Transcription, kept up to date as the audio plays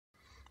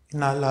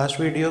In our last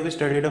video, we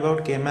studied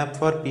about K-map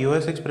for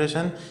POS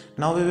expression.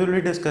 Now we will be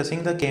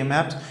discussing the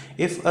K-maps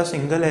if a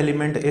single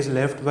element is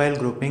left while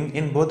grouping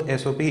in both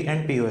SOP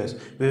and POS.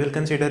 We will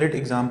consider it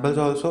examples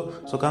also.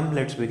 So come,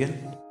 let's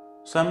begin.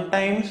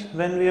 Sometimes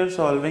when we are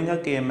solving a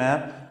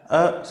K-map,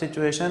 a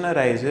situation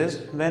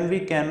arises when we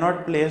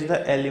cannot place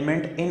the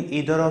element in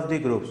either of the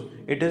groups.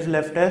 It is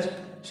left as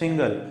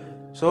single.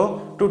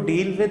 So to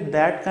deal with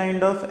that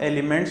kind of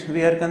elements,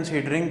 we are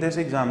considering this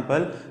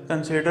example.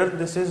 Consider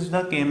this is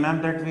the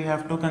K-map that we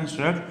have to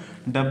construct,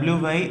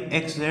 Wy,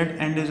 Xz,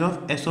 and is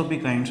of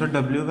SOP kind. So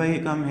Wy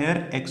come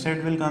here,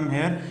 Xz will come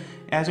here.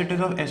 As it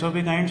is of SOP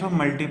kind, so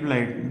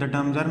multiplied, the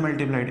terms are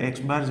multiplied, x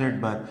bar, z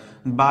bar.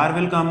 Bar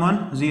will come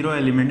on 0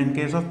 element. In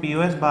case of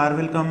POS, bar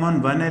will come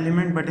on 1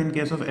 element, but in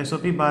case of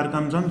SOP, bar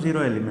comes on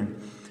 0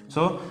 element.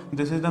 So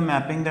this is the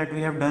mapping that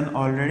we have done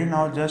already.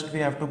 Now just we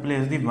have to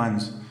place the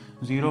ones.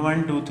 0,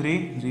 1, 2,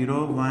 3,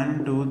 0,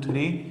 1, 2,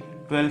 3,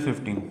 12,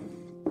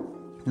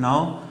 15.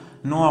 Now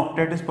no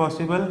octet is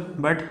possible,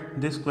 but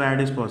this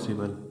quad is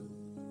possible.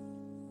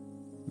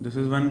 This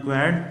is one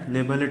quad,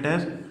 label it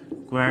as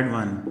quad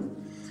 1.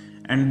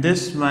 And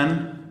this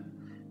one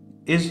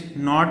is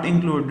not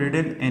included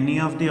in any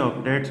of the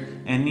octets,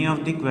 any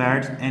of the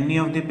quads, any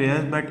of the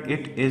pairs, but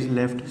it is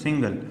left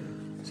single.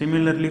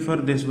 Similarly for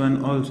this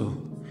one also,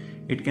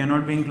 it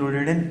cannot be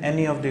included in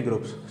any of the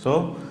groups.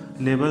 So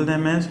label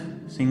them as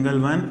single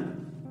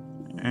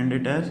 1 and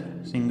it as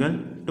single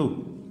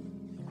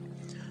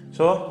 2.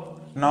 So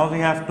now we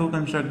have to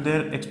construct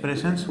their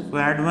expressions.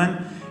 Quad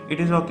 1, it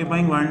is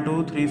occupying 1,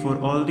 2, 3, 4,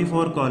 all the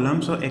 4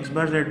 columns. So x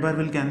bar, z bar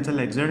will cancel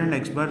xz and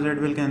x bar,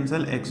 z will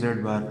cancel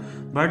xz bar.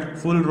 But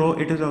full row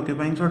it is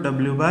occupying, so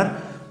w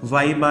bar,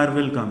 y bar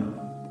will come.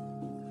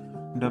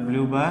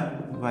 W bar,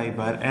 y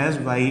bar, as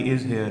y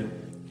is here.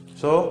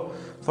 So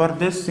for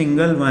this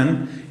single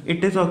one,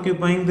 it is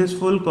occupying this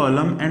full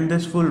column and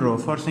this full row.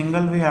 For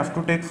single, we have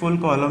to take full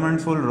column and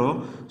full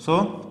row.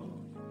 So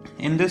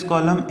in this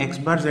column, x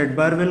bar, z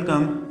bar will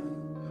come.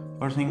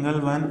 For single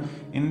one,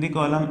 in the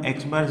column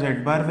x bar,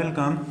 z bar will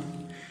come,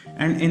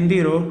 and in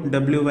the row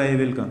wy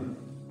will come.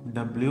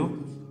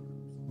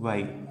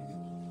 Wy.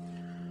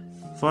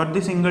 For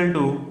the single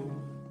 2,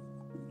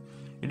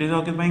 it is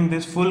occupying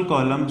this full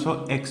column,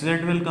 so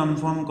xz will come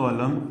from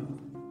column.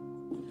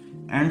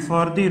 And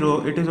for the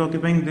row, it is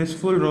occupying this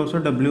full row,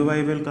 so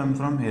wy will come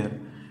from here.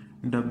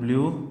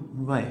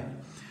 Wy.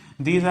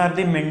 These are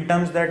the min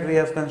terms that we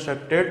have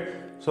constructed.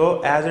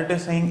 So as it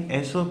is saying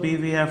SOP,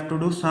 we have to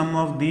do sum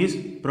of these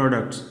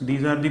products.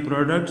 These are the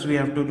products, we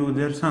have to do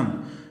their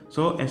sum.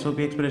 So SOP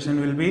expression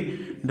will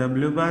be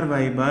w bar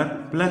y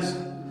bar plus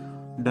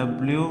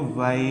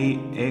wy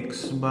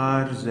x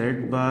bar z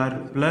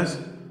bar plus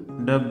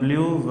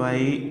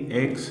wy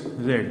x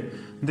z.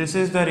 This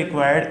is the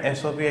required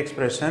SOP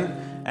expression,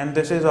 and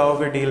this is how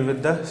we deal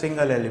with the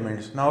single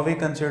elements. Now we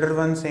consider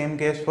one same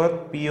case for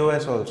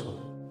POS also.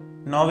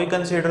 Now we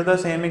consider the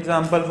same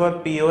example for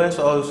POS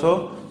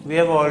also. We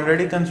have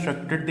already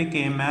constructed the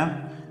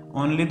K-map.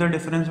 Only the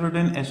difference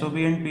between SOP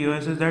and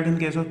POS is that in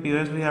case of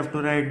POS we have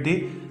to write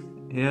the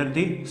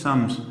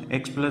sums,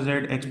 x plus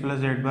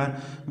z bar,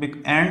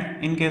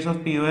 and in case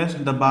of POS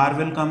the bar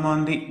will come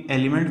on the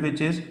element which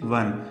is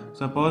 1.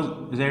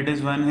 Suppose z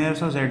is 1 here,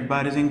 so z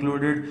bar is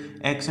included,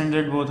 x and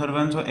z both are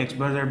 1, so x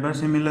bar z bar.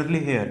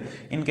 Similarly here,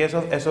 in case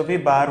of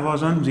SOP bar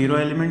was on 0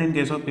 element, in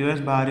case of POS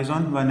bar is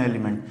on 1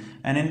 element,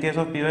 and in case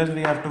of POS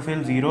we have to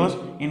fill zeros,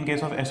 in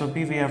case of SOP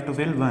we have to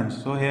fill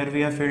ones. So here we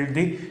have filled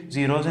the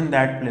zeros in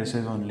that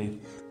places only.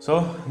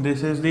 So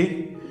this is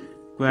the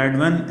quad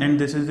 1 and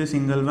this is the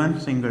single 1,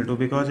 single 2,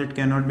 because it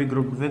cannot be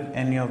grouped with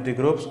any of the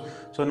groups.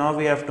 So now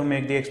we have to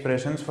make the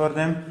expressions for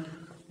them,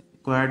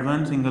 quad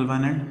 1, single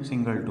 1 and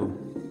single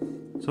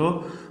 2.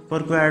 So for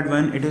quad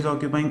 1, it is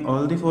occupying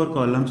all the 4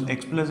 columns.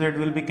 X plus z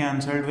will be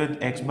cancelled with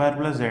x bar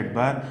plus z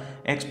bar,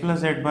 x plus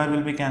z bar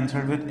will be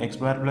cancelled with x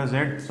bar plus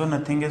z, so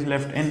nothing is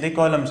left in the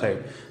column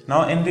side.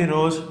 Now in the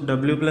rows,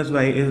 w plus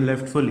y is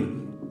left fully.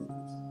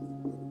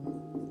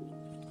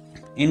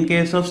 In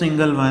case of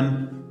single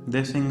 1,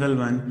 this single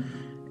 1,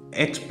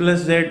 x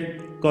plus z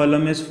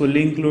column is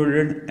fully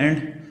included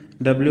and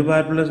w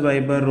bar plus y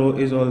bar row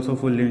is also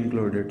fully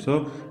included.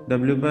 So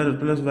w bar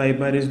plus y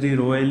bar is the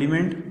row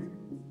element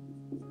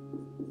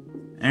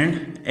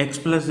and x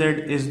plus z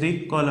is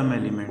the column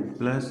element,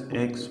 plus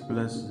x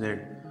plus z.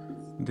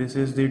 This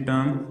is the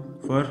term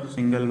for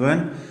single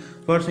 1.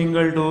 For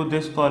single 2,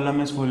 this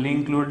column is fully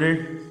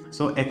included,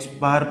 so x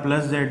bar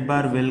plus z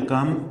bar will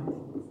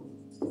come,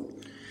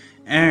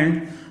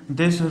 and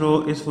this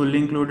row is fully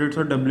included,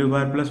 so w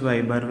bar plus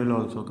y bar will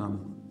also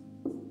come.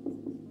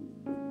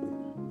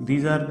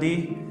 These are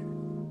the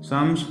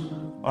sums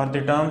or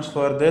the terms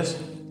for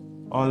this,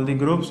 all the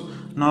groups.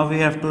 Now we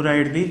have to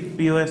write the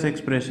POS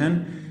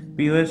expression.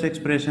 POS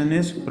expression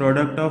is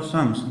product of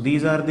sums.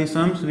 These are the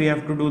sums, we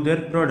have to do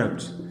their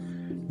products.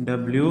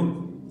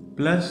 W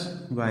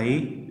plus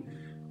y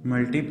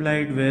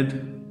multiplied with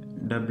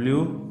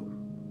w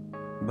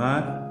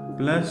bar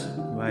plus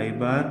y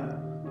bar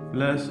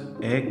plus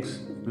x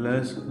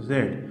plus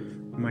z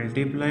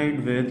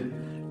multiplied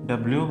with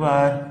w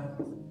bar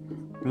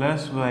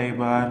plus y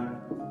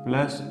bar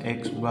plus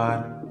x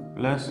bar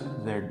plus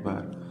z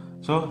bar.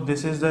 So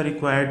this is the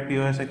required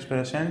POS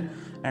expression,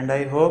 and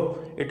I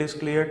hope it is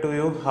clear to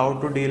you how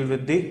to deal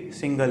with the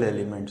single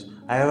elements.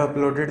 I have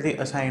uploaded the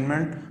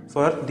assignment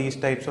for these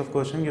types of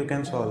questions. You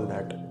can solve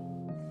that.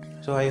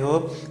 So I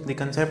hope the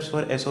concepts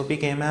for SOP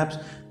K-maps,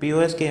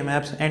 POS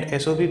K-maps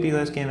and SOP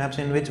POS K-maps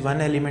in which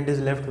one element is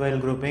left while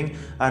grouping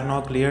are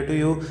now clear to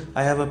you.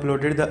 I have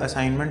uploaded the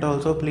assignment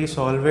also. Please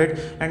solve it,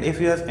 and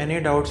if you have any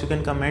doubts you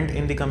can comment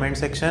in the comment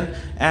section,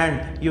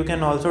 and you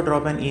can also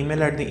drop an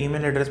email at the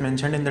email address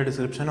mentioned in the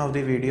description of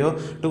the video.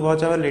 To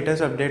watch our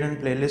latest update and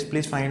playlist,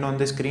 please find on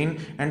the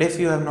screen, and if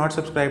you have not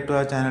subscribed to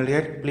our channel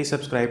yet, please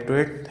subscribe to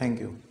it. Thank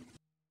you.